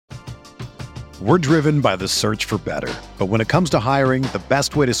We're driven by the search for better. But when it comes to hiring, the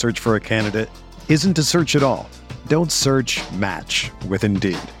best way to search for a candidate isn't to search at all. Don't search, match with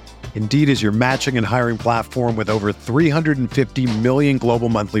Indeed. Indeed is your matching and hiring platform with over 350 million global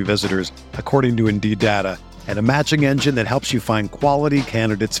monthly visitors, according to Indeed data, and a matching engine that helps you find quality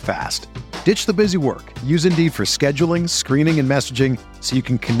candidates fast. Ditch the busy work. Use Indeed for scheduling, screening, and messaging so you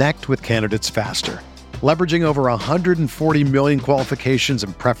can connect with candidates faster. Leveraging over 140 million qualifications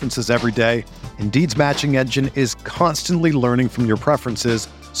and preferences every day, Indeed's matching engine is constantly learning from your preferences,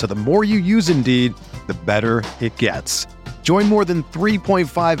 so the more you use Indeed, the better it gets. Join more than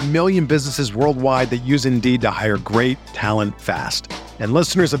 3.5 million businesses worldwide that use Indeed to hire great talent fast. And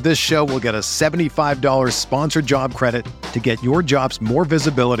listeners of this show will get a $75 sponsored job credit to get your jobs more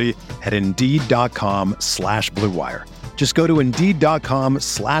visibility at Indeed.com/Blue Wire. Just go to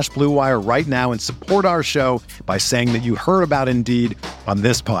Indeed.com/Blue Wire right now and support our show by saying that you heard about Indeed on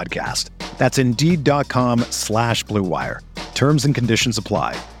this podcast. That's Indeed.com/Blue Wire. Terms and conditions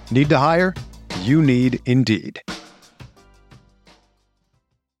apply. Need to hire? You need Indeed.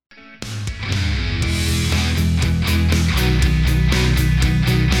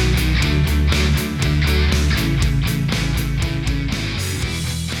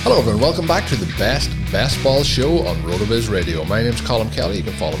 Hello everyone, welcome back to the best ball show on RotoViz Radio. My name's Colin Kelly. You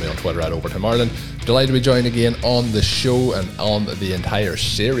can follow me on Twitter at Overtime Ireland. Delighted to be joined again on the show and on the entire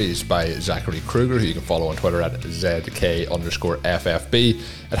series by Zachary Kruger, who you can follow on Twitter at ZK_FFB.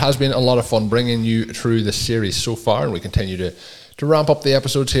 It has been a lot of fun bringing you through the series so far, and we continue to ramp up the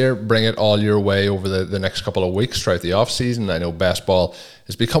episodes here, bring it all your way over the next couple of weeks throughout the off-season. I know best ball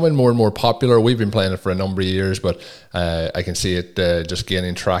is becoming more and more popular. We've been playing it for a number of years, but I can see it just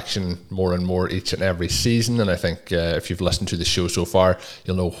gaining traction more and more each and every season. And I think if you've listened to the show so far,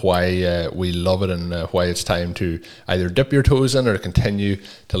 you'll know why we love it and why it's time to either dip your toes in or continue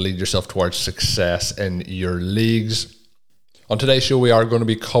to lead yourself towards success in your leagues. On today's show, we are going to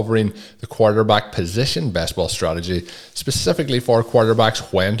be covering the quarterback position, best ball strategy, specifically for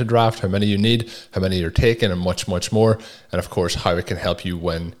quarterbacks, when to draft, how many you need, how many you're taking, and much, much more. And of course, how it can help you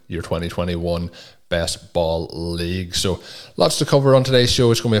win your 2021 best ball league. So lots to cover on today's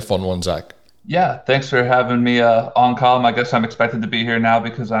show. It's going to be a fun one, Zach. Yeah, thanks for having me on, Colin. I guess I'm expected to be here now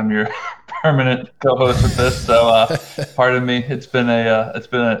because I'm your permanent co-host with this. So pardon me. It's been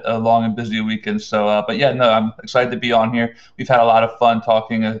a long and busy weekend. So, but yeah, no, I'm excited to be on here. We've had a lot of fun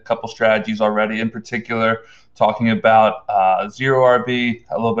talking a couple strategies already. In particular, talking about zero RB,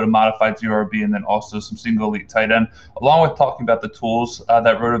 a little bit of modified zero RB, and then also some single elite tight end, along with talking about the tools that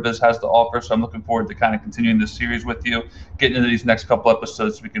RotoViz has to offer. So I'm looking forward to kind of continuing this series with you, getting into these next couple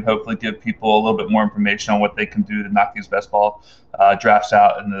episodes so we can hopefully give people a little bit more information on what they can do to knock these best ball drafts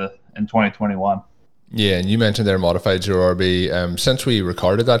out in 2021. Yeah, and you mentioned there modified zero RB. Since we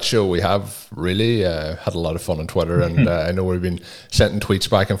recorded that show, we have really had a lot of fun on Twitter, and I know we've been sending tweets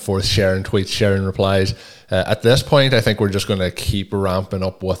back and forth, sharing tweets, sharing replies. At this point, I think we're just going to keep ramping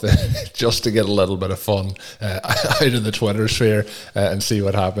up with it just to get a little bit of fun out of the Twitter sphere and see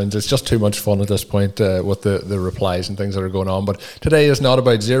what happens. It's just too much fun at this point with the replies and things that are going on. But today is not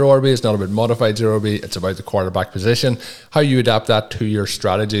about zero RB. It's not about modified zero RB. It's about the quarterback position, how you adapt that to your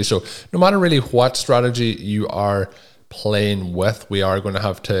strategy. So no matter really what strategy you are playing with, we are going to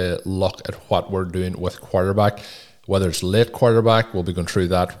have to look at what we're doing with quarterback. Whether it's late quarterback, we'll be going through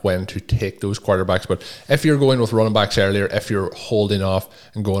that, when to take those quarterbacks. But if you're going with running backs earlier, if you're holding off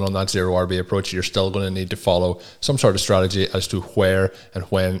and going on that zero RB approach, you're still going to need to follow some sort of strategy as to where and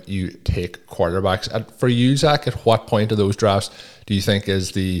when you take quarterbacks. And for you, Zach, at what point of those drafts do you think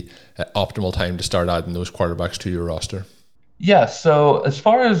is the optimal time to start adding those quarterbacks to your roster? Yeah, so as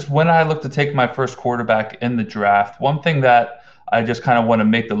far as when I look to take my first quarterback in the draft, one thing that I just kind of want to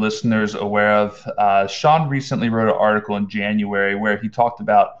make the listeners aware of, Sean recently wrote an article in January where he talked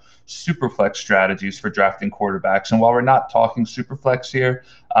about superflex strategies for drafting quarterbacks. And while we're not talking superflex here,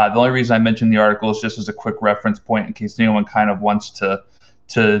 the only reason I mentioned the article is just as a quick reference point in case anyone kind of wants to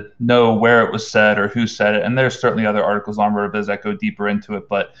know where it was said or who said it. And there's certainly other articles on RotoViz that go deeper into it.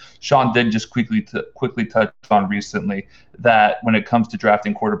 But Sean did just quickly touch on recently that when it comes to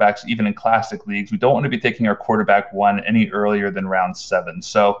drafting quarterbacks, even in classic leagues, we don't want to be taking our quarterback one any earlier than round 7.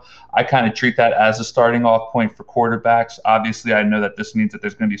 So I kind of treat that as a starting off point for quarterbacks. Obviously, I know that this means that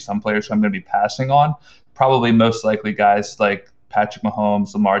there's going to be some players who I'm going to be passing on, probably most likely guys like Patrick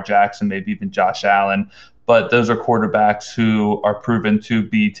Mahomes, Lamar Jackson, maybe even Josh Allen. But those are quarterbacks who are proven to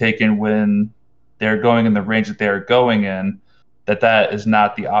be taken when they're going in the range that they are going in, that is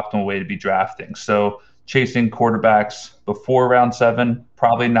not the optimal way to be drafting. So chasing quarterbacks before round 7,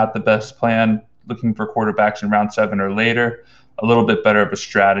 probably not the best plan. Looking for quarterbacks in round 7 or later, a little bit better of a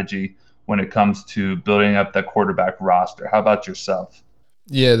strategy. when it comes to building up that quarterback roster. How about yourself?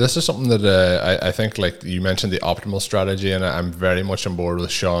 Yeah, this is something that I think, like you mentioned, the optimal strategy, and I'm very much on board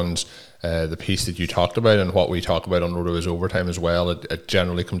with Sean's the piece that you talked about and what we talk about on RotoViz Overtime as well. It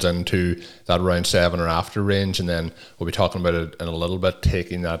generally comes into that round 7 or after range, and then we'll be talking about it in a little bit,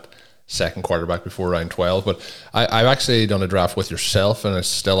 taking that second quarterback before round 12. But I've actually done a draft with yourself, and it's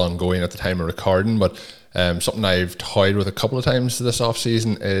still ongoing at the time of recording, but something I've toyed with a couple of times this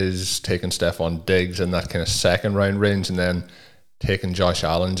offseason is taking Stephon Diggs in that kind of second round range, and then taking Josh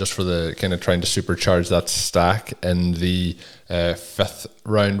Allen just for the kind of trying to supercharge that stack in the 5th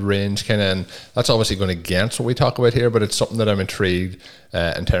round range kind of. And that's obviously going against what we talk about here, but it's something that I'm intrigued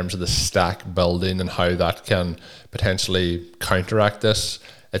in terms of the stack building and how that can potentially counteract this.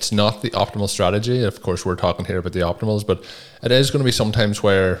 It's not the optimal strategy. Of course, we're talking here about the optimals, but it is going to be sometimes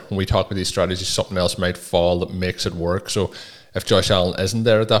where when we talk about these strategies, something else might fall that makes it work. So if Josh Allen isn't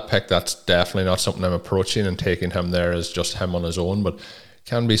there at that pick, that's definitely not something I'm approaching and taking him there as just him on his own. But it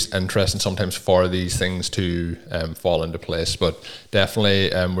can be interesting sometimes for these things to fall into place. But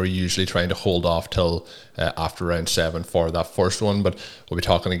definitely we're usually trying to hold off till after round 7 for that first one. But we'll be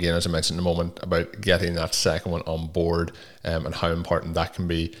talking again, as I mentioned in a moment, about getting that second one on board and how important that can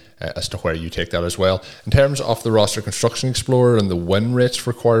be as to where you take that as well. In terms of the roster construction explorer and the win rates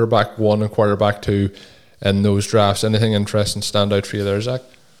for quarterback 1 and quarterback 2, in those drafts, anything interesting stand out for you there, Zach?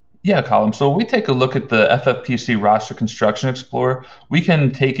 Yeah, Colin. So we take a look at the FFPC Roster Construction Explorer. We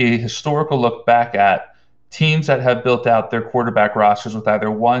can take a historical look back at teams that have built out their quarterback rosters with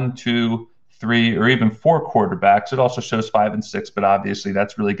either 1, 2, 3, or even 4 quarterbacks. It also shows 5 and 6, but obviously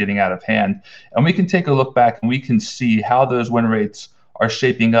that's really getting out of hand. And we can take a look back and we can see how those win rates are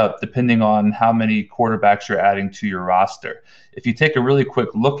shaping up depending on how many quarterbacks you're adding to your roster. If you take a really quick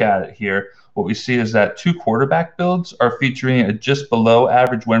look at it here, what we see is that 2 quarterback builds are featuring a just below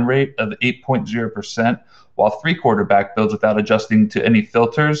average win rate of 8.0%, while 3 quarterback builds without adjusting to any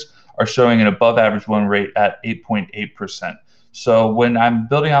filters are showing an above average win rate at 8.8%. So when I'm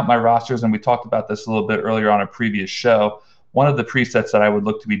building out my rosters, and we talked about this a little bit earlier on a previous show, one of the presets that I would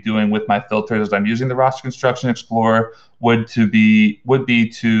look to be doing with my filters as I'm using the Roster Construction Explorer would be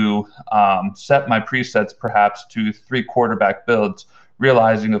to set my presets perhaps to 3 quarterback builds,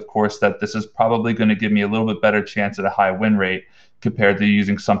 realizing, of course, that this is probably going to give me a little bit better chance at a high win rate compared to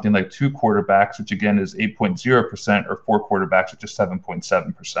using something like 2 quarterbacks, which again is 8.0%, or 4 quarterbacks, which is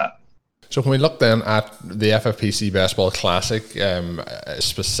 7.7%. So when we look then at the FFPC Best Ball Classic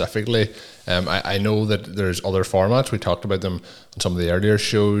specifically, I know that there's other formats. We talked about them on some of the earlier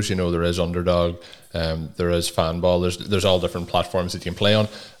shows. You know, there is Underdog, there is Fanball. There's all different platforms that you can play on.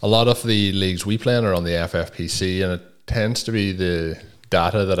 A lot of the leagues we play in are on the FFPC, and it tends to be the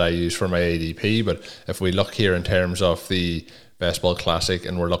data that I use for my ADP. But if we look here in terms of the Best Ball Classic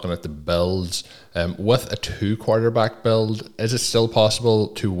and we're looking at the builds, with a 2 quarterback build, is it still possible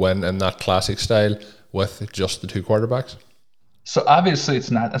to win in that classic style with just the 2 quarterbacks? So obviously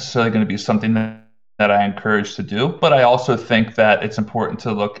it's not necessarily going to be something that I encourage to do, but I also think that it's important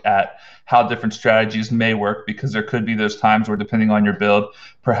to look at how different strategies may work, because there could be those times where, depending on your build,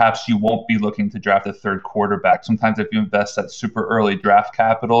 perhaps you won't be looking to draft a 3rd quarterback. Sometimes if you invest that super early draft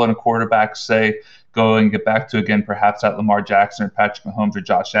capital in a quarterback, say go and get back to, again, perhaps at Lamar Jackson or Patrick Mahomes or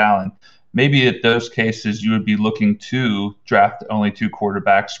Josh Allen, maybe at those cases you would be looking to draft only 2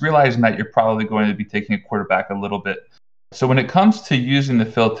 quarterbacks, realizing that you're probably going to be taking a quarterback a little bit. So when it comes to using the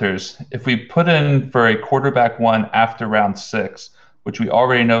filters, if we put in for a quarterback 1 after round 6, which we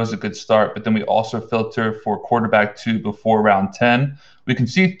already know is a good start, but then we also filter for quarterback 2 before round 10, we can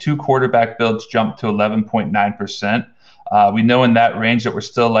see 2 quarterback builds jump to 11.9%. We know in that range that we're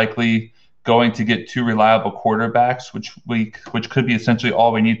still likely going to get 2 reliable quarterbacks, which could be essentially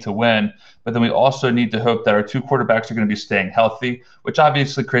all we need to win. But then we also need to hope that our 2 quarterbacks are going to be staying healthy, which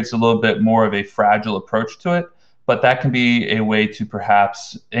obviously creates a little bit more of a fragile approach to it. But that can be a way to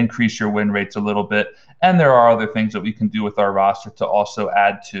perhaps increase your win rates a little bit. And there are other things that we can do with our roster to also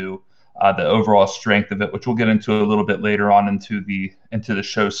add to the overall strength of it, which we'll get into a little bit later on into the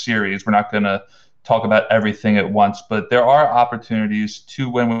show series. We're not going to talk about everything at once, but there are opportunities to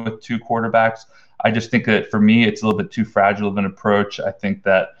win with 2 quarterbacks. I just think that for me, it's a little bit too fragile of an approach. I think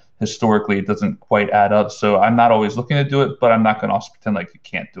that historically it doesn't quite add up. So I'm not always looking to do it, but I'm not going to also pretend like you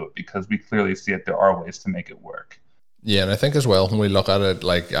can't do it, because we clearly see that there are ways to make it work. Yeah, and I think as well, when we look at it,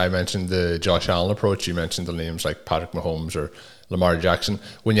 like I mentioned the Josh Allen approach, you mentioned the names like Patrick Mahomes or Lamar Jackson.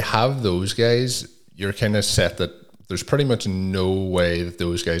 When you have those guys, you're kind of set that there's pretty much no way that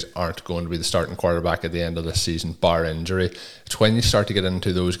those guys aren't going to be the starting quarterback at the end of the season, bar injury. It's when you start to get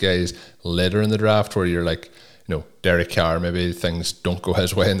into those guys later in the draft where you're like, Derek Carr, maybe things don't go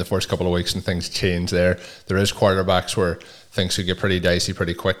his way in the first couple of weeks and things change there. There is quarterbacks where things could get pretty dicey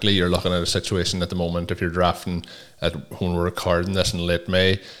pretty quickly. You're looking at a situation at the moment, if you're drafting when we're recording this in late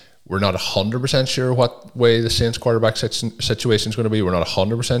May, we're not 100% sure what way the Saints quarterback situation is going to be. We're not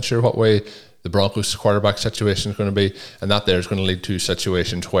 100% sure what way the Broncos quarterback situation is going to be. And that there is going to lead to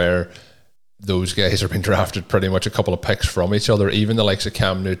situations where those guys are being drafted pretty much a couple of picks from each other. Even the likes of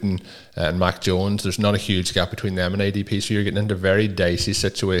Cam Newton and Mac Jones, there's not a huge gap between them and ADP. So you're getting into very dicey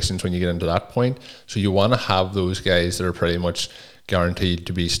situations when you get into that point. So you want to have those guys that are pretty much guaranteed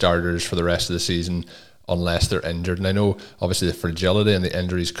to be starters for the rest of the season unless they're injured. And I know obviously the fragility and the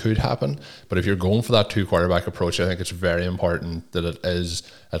injuries could happen, but if you're going for that 2 quarterback approach, I think it's very important that it is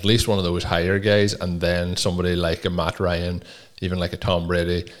at least one of those higher guys, and then somebody like a Matt Ryan, even like a Tom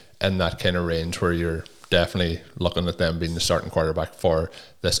Brady, in that kind of range where you're definitely looking at them being the starting quarterback for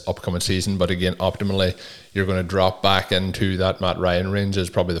this upcoming season. But again, optimally, you're going to drop back into that Matt Ryan range as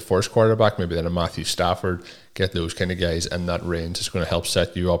probably the first quarterback, maybe then a Matthew Stafford. Get those kind of guys in that range. It's going to help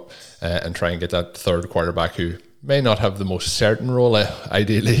set you up and try and get that third quarterback who may not have the most certain role.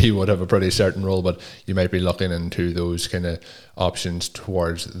 Ideally, he would have a pretty certain role, but you might be looking into those kind of options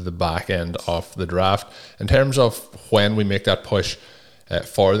towards the back end of the draft. In terms of when we make that push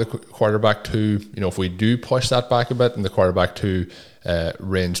for the quarterback 2, if we do push that back a bit and the quarterback 2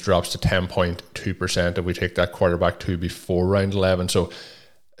 range drops to 10.2% if we take that quarterback 2 before round 11.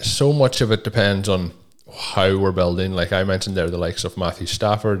 So much of it depends on how we're building. Like I mentioned there, the likes of Matthew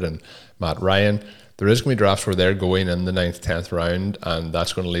Stafford and Matt Ryan, there is going to be drafts where they're going in the 9th, 10th round, and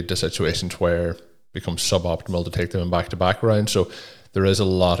that's going to lead to situations where it becomes suboptimal to take them in back-to-back rounds. So there is a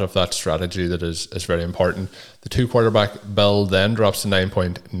lot of that strategy that is very important. The 2 quarterback build then drops to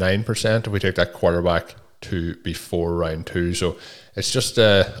 9.9% if we take that quarterback 2 before round 2. So it's just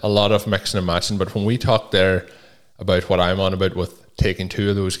a lot of mixing and matching. But when we talk there about what I'm on about with taking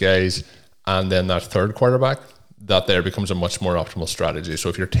 2 of those guys and then that third quarterback, that there becomes a much more optimal strategy. So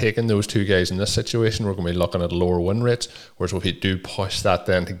if you're taking those 2 guys in this situation, we're going to be looking at lower win rates, whereas if you do push that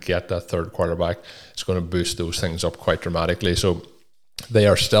then to get that third quarterback, it's going to boost those things up quite dramatically. So they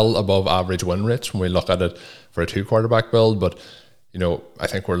are still above average win rates when we look at it for a 2 quarterback build, but I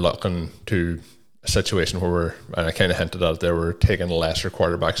think we're looking to a situation where and I kind of hinted at it there, we're taking lesser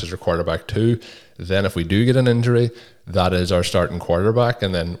quarterbacks as our quarterback 2. Then if we do get an injury, that is our starting quarterback,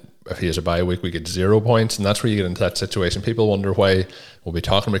 and then if he has a bye week, we get 0 points, and that's where you get into that situation. People wonder why we'll be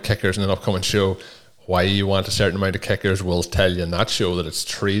talking about kickers in an upcoming show, why you want a certain amount of kickers. We'll tell you in that show that it's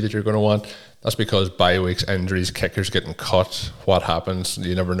 3 that you're going to want. That's because bye weeks, injuries, kickers getting cut, what happens,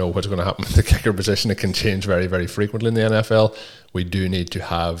 you never know what's going to happen with the kicker position. It can change very, very frequently in the NFL. We do need to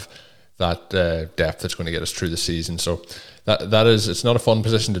have that depth that's going to get us through the season. So that is, it's not a fun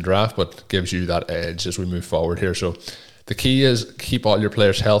position to draft, but gives you that edge as we move forward here. So the key is keep all your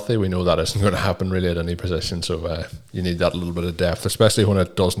players healthy. We know that isn't going to happen really at any position. So you need that little bit of depth, especially when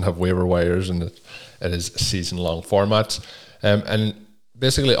it doesn't have waiver wires and it is season-long formats. And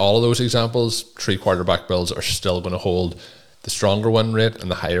basically all of those examples, 3 quarterback builds are still going to hold the stronger win rate and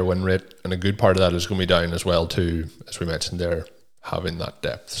the higher win rate. And a good part of that is going to be down as well to, as we mentioned there, having that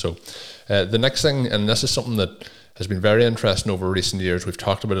depth. So the next thing, and this is something that has been very interesting over recent years. We've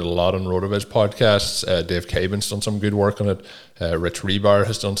talked about it a lot on RotoViz podcasts. Dave Cabin's done some good work on it. Rich Rebar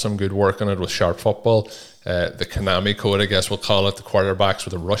has done some good work on it with Sharp Football. The Konami code, I guess we'll call it, the quarterbacks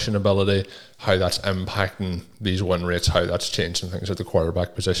with a rushing ability, how that's impacting these win rates, how that's changing things at the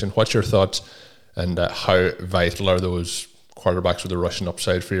quarterback position. What's your thoughts, and how vital are those quarterbacks with a rushing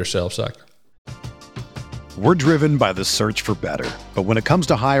upside for yourself, Zach? We're driven by the search for better. But when it comes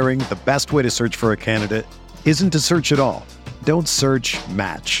to hiring, the best way to search for a candidate isn't to search at all. Don't search,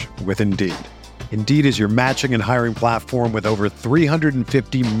 match with Indeed. Indeed is your matching and hiring platform with over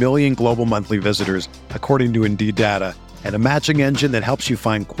 350 million global monthly visitors, according to Indeed data, and a matching engine that helps you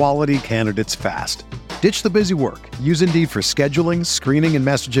find quality candidates fast. Ditch the busy work. Use Indeed for scheduling, screening, and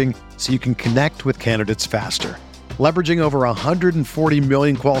messaging so you can connect with candidates faster. Leveraging over 140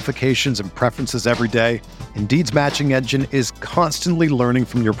 million qualifications and preferences every day, Indeed's matching engine is constantly learning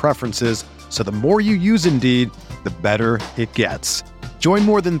from your preferences, so the more you use Indeed, the better it gets. Join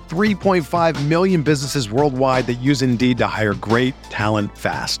more than 3.5 million businesses worldwide that use Indeed to hire great talent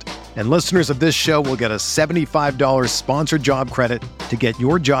fast. And listeners of this show will get a $75 sponsored job credit to get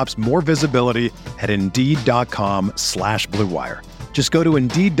your jobs more visibility at Indeed.com/Blue Wire. Just go to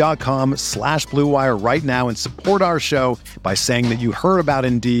Indeed.com/Blue Wire right now and support our show by saying that you heard about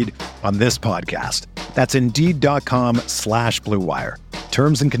Indeed on this podcast. That's Indeed.com/Blue Wire.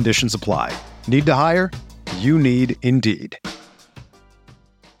 Terms and conditions apply. Need to hire? You need Indeed.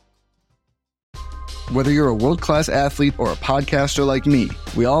 Whether you're a world-class athlete or a podcaster like me,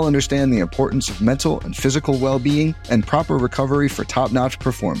 we all understand the importance of mental and physical well-being and proper recovery for top-notch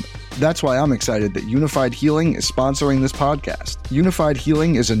performance. That's why I'm excited that Unified Healing is sponsoring this podcast. Unified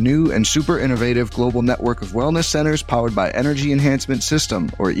Healing is a new and super innovative global network of wellness centers powered by Energy Enhancement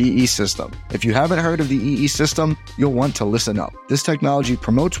System, or EE System. If you haven't heard of the EE System, you'll want to listen up. This technology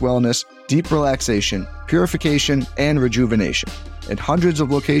promotes wellness, deep relaxation, purification, and rejuvenation. In hundreds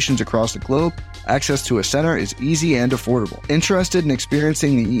of locations across the globe, access to a center is easy and affordable. Interested in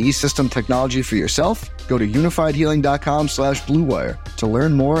experiencing the EE System technology for yourself? Go to unifiedhealing.com/bluewire to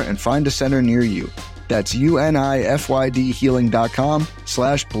learn more and find a center near you. That's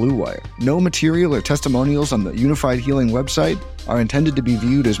unifydhealing.com/bluewire. No material or testimonials on the Unified Healing website are intended to be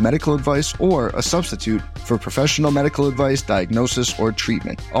viewed as medical advice or a substitute for professional medical advice, diagnosis, or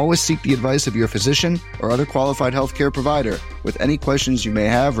treatment. Always seek the advice of your physician or other qualified healthcare provider with any questions you may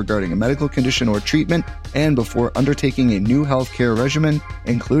have regarding a medical condition or treatment and before undertaking a new healthcare regimen,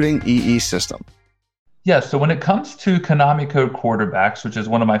 including EE System. Yeah, so when it comes to Konami Code quarterbacks, which is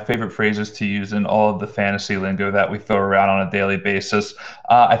one of my favorite phrases to use in all of the fantasy lingo that we throw around on a daily basis,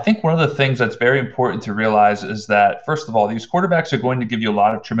 I think one of the things that's very important to realize is that, first of all, these quarterbacks are going to give you a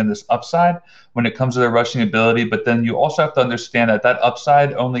lot of tremendous upside when it comes to their rushing ability, but then you also have to understand that that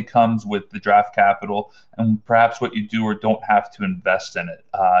upside only comes with the draft capital and perhaps what you do or don't have to invest in it.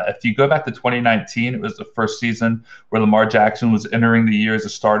 If you go back to 2019, it was the first season where Lamar Jackson was entering the year as a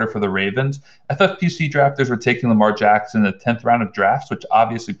starter for the Ravens. FFPC drafters were taking Lamar Jackson in the 10th round of drafts, which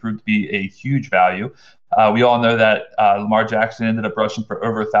obviously proved to be a huge value. We all know that Lamar Jackson ended up rushing for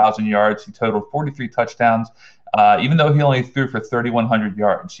over 1,000 yards. He totaled 43 touchdowns, even though he only threw for 3,100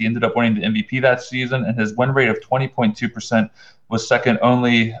 yards. He ended up winning the MVP that season, and his win rate of 20.2% was second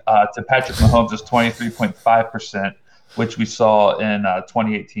only to Patrick Mahomes' 23.5%, which we saw in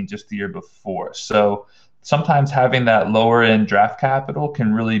 2018, just the year before. So sometimes having that lower end draft capital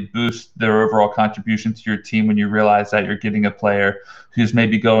can really boost their overall contribution to your team when you realize that you're getting a player who's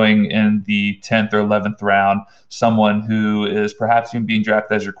maybe going in the 10th or 11th round, someone who is perhaps even being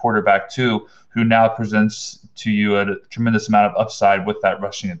drafted as your quarterback too, who now presents to you a tremendous amount of upside with that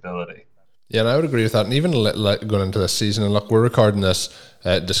rushing ability. Yeah, and I would agree with that. And even going into this season, and look, we're recording this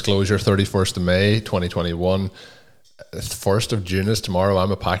disclosure 31st of May, 2021. 1st of June is tomorrow.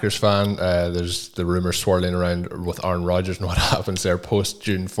 I'm a Packers fan. There's the rumours swirling around with Aaron Rodgers and what happens there post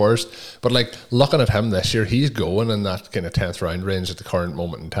June 1st. But like looking at him this year, he's going in that kind of 10th round range at the current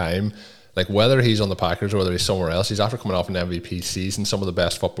moment in time. Like whether he's on the Packers or whether he's somewhere else, he's after coming off an MVP season, some of the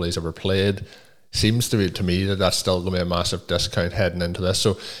best football he's ever played. Seems to be to me that that's still going to be a massive discount heading into this.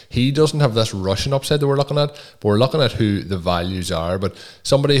 So he doesn't have this rushing upside that we're looking at, but we're looking at who the values are. But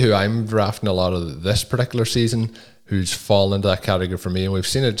somebody who I'm drafting a lot of this particular season, who's fallen into that category for me, and we've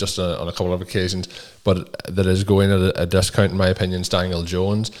seen it just on a couple of occasions, but that is going at a discount in my opinion, is Daniel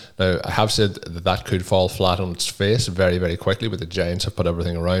Jones. Now, I have said that could fall flat on its face very, very quickly, but the Giants have put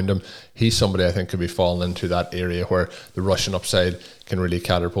everything around him. He's somebody I think could be falling into that area where the rushing upside can really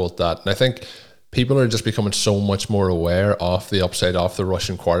catapult that. And I think people are just becoming so much more aware of the upside of the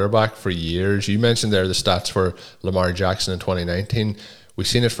rushing quarterback for years. You mentioned there the stats for Lamar Jackson in 2019. We've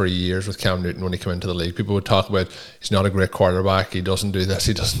seen it for years with Cam Newton when he came into the league. People would talk about he's not a great quarterback, he doesn't do this,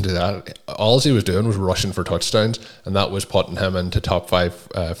 he doesn't do that. All he was doing was rushing for touchdowns, and that was putting him into top 5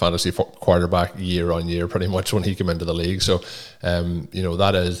 fantasy quarterback year on year pretty much when he came into the league. So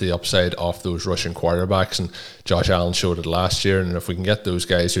that is the upside of those rushing quarterbacks, and Josh Allen showed it last year. And if we can get those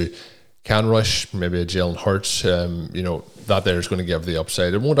guys who can rush, maybe a Jalen Hurts, that there's going to give the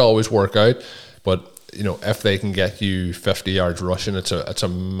upside. It won't always work out, but if they can get you 50 yards rushing, it's a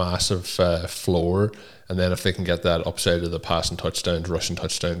massive floor. And then if they can get that upside of the passing touchdowns, rushing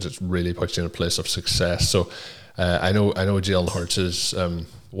touchdowns, it really puts you in a place of success. So I know Jalen Hurts is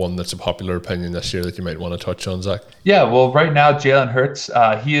one that's a popular opinion this year that you might want to touch on, Zach. Yeah, well, right now, Jalen Hurts,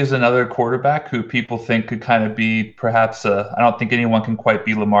 he is another quarterback who people think could kind of be perhaps I don't think anyone can quite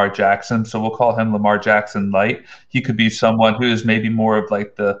be Lamar Jackson, so we'll call him Lamar Jackson light. He could be someone who is maybe more of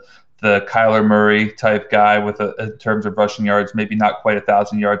like the Kyler Murray type guy with in terms of rushing yards, maybe not quite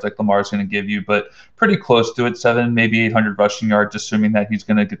 1,000 yards like Lamar's going to give you, but pretty close to it, 700, maybe 800 rushing yards, assuming that he's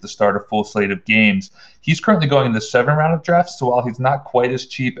going to get to start a full slate of games. He's currently going in the 7th round of drafts, so while he's not quite as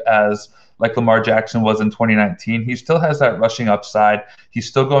cheap as like Lamar Jackson was in 2019, he still has that rushing upside. He's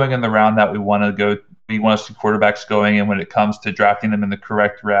still going in the round that we want to go. We want to see quarterbacks going in when it comes to drafting them in the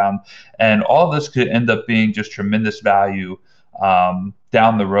correct round, and all of this could end up being just tremendous value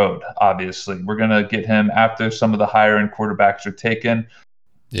down the road. Obviously, we're going to get him after some of the higher end quarterbacks are taken.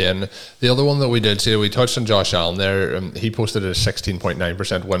 Yeah, and the other one that we did see, we touched on Josh Allen there. He posted a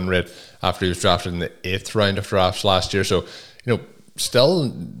 16.9% win rate after he was drafted in the 8th round of drafts last year. So,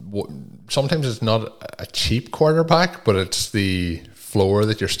 still, sometimes it's not a cheap quarterback, but it's the floor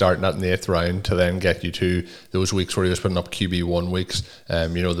that you're starting at in the 8th round to then get you to those weeks where he was putting up QB1 weeks.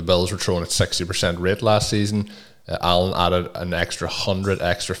 The Bills were throwing at 60% rate last season. Allen added an extra 100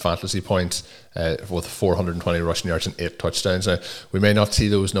 extra fantasy points with 420 rushing yards and 8 touchdowns. Now, we may not see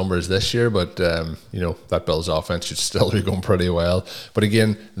those numbers this year, but that Bills offense should still be going pretty well. But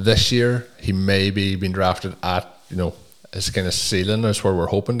again, this year he may be being drafted at his kind of ceiling is where we're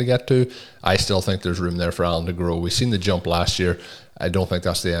hoping to get to. I still think there's room there for Allen to grow. We've seen the jump last year. I don't think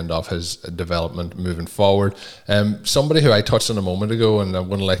that's the end of his development moving forward. Somebody who I touched on a moment ago, and I'm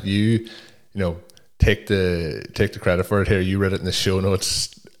going to let you, take the credit for it here. You read it in the show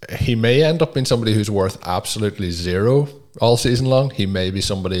notes. He may end up being somebody who's worth absolutely zero all season long. He may be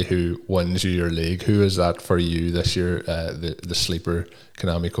somebody who wins you your league. Who is that for you this year? The sleeper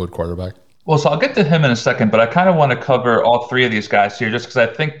Konami code quarterback. Well, so I'll get to him in a second, but I kind of want to cover all three of these guys here just because I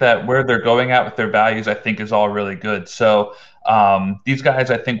think that where they're going at with their values, I think is all really good. So these guys,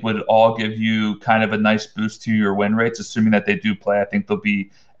 I think, would all give you kind of a nice boost to your win rates, assuming that they do play. I think they'll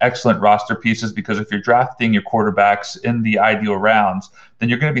be excellent roster pieces because if you're drafting your quarterbacks in the ideal rounds, then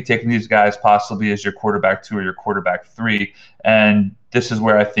you're going to be taking these guys possibly as your quarterback 2 or your quarterback 3. And this is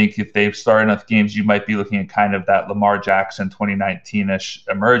where I think if they've started enough games, you might be looking at kind of that Lamar Jackson 2019-ish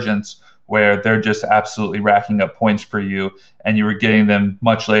emergence where they're just absolutely racking up points for you, and you were getting them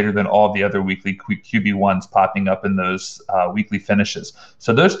much later than all the other weekly QB1s popping up in those weekly finishes.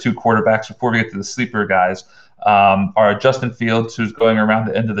 So those two quarterbacks, before we get to the sleeper guys, are Justin Fields, who's going around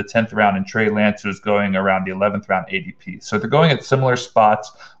the end of the 10th round, and Trey Lance, who's going around the 11th round ADP. So they're going at similar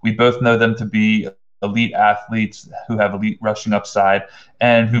spots. We both know them to be elite athletes who have elite rushing upside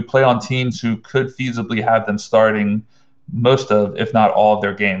and who play on teams who could feasibly have them starting most of, if not all of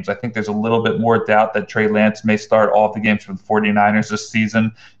their games. I think there's a little bit more doubt that Trey Lance may start all of the games for the 49ers this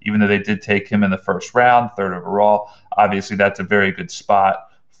season, even though they did take him in the first round, 3rd overall. Obviously, that's a very good spot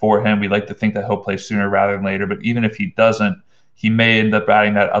for him. We like to think that he'll play sooner rather than later, but even if he doesn't, he may end up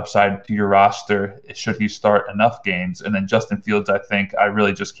adding that upside to your roster should he start enough games. And then Justin Fields, I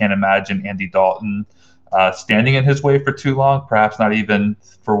really just can't imagine Andy Dalton standing in his way for too long, perhaps not even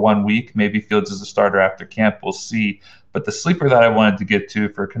for 1 week. Maybe Fields is a starter after camp. We'll see. But the sleeper that I wanted to get to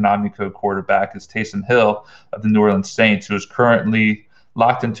for Konami Code quarterback is Taysom Hill of the New Orleans Saints, who is currently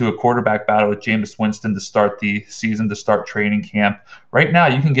locked into a quarterback battle with Jameis Winston to start the season, to start training camp. Right now,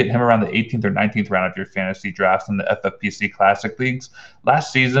 you can get him around the 18th or 19th round of your fantasy drafts in the FFPC Classic Leagues.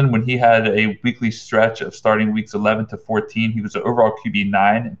 Last season, when he had a weekly stretch of starting weeks 11 to 14, he was an overall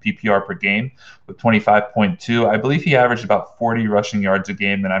QB9 in PPR per game with 25.2. I believe he averaged about 40 rushing yards a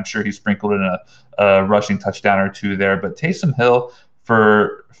game, and I'm sure he sprinkled in a rushing touchdown or two there. But Taysom Hill,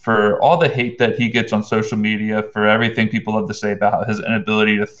 for all the hate that he gets on social media, for everything people love to say about his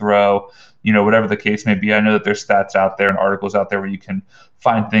inability to throw, whatever the case may be. I know that there's stats out there and articles out there where you can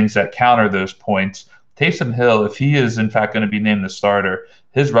find things that counter those points. Taysom Hill, if he is in fact going to be named the starter,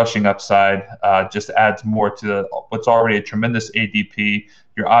 his rushing upside just adds more to what's already a tremendous ADP.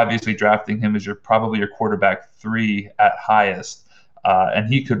 You're obviously drafting him as probably your quarterback 3 at highest. And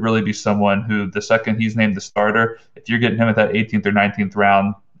he could really be someone who, the second he's named the starter, if you're getting him at that 18th or 19th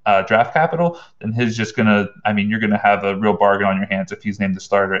round draft capital, then you're going to have a real bargain on your hands if he's named the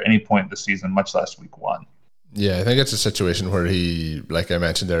starter at any point in the season, much less week 1. Yeah, I think it's a situation where he, like I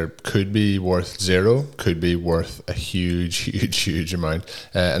mentioned there, could be worth zero, could be worth a huge amount.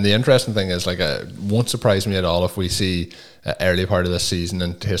 And the interesting thing is, won't surprise me at all if we see early part of this season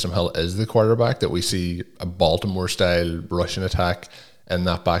and Taysom Hill is the quarterback, that we see a Baltimore-style rushing attack in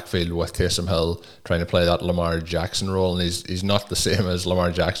that backfield with Taysom Hill trying to play that Lamar Jackson role. And he's not the same as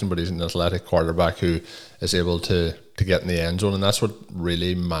Lamar Jackson, but he's an athletic quarterback who is able to get in the end zone. And that's what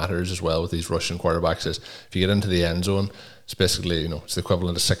really matters as well with these rushing quarterbacks, is if you get into the end zone, it's basically, it's the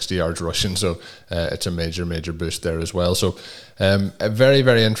equivalent of 60 yards rushing. So it's a major boost there as well. So a very,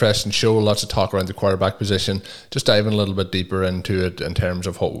 very interesting show. Lots of talk around the quarterback position. Just diving a little bit deeper into it in terms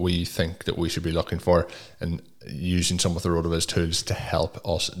of what we think that we should be looking for and using some of the RotoViz tools to help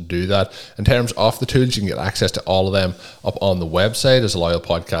us do that. In terms of the tools, you can get access to all of them up on the website. As a loyal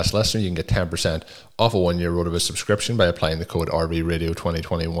podcast listener, you can get 10% off a 1-year RotoViz subscription by applying the code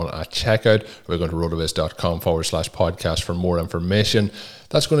RVRadio2021 at checkout. We're going to rotoviz.com/podcast for more information.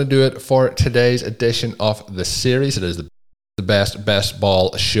 That's going to do it for today's edition of the series. It is the best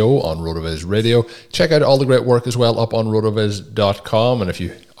ball show on RotoViz Radio. Check out all the great work as well up on rotoviz.com. And if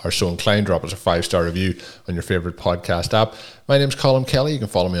you are so inclined, drop us a 5-star review on your favourite podcast app. My name's Colin Kelly. You can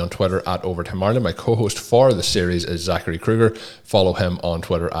follow me on Twitter at Overtime Ireland. My co-host for the series is Zachary Kruger. Follow him on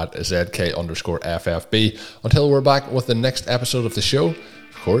Twitter at ZK_FFB. Until we're back with the next episode of the show,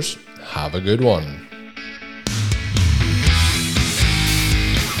 of course, have a good one.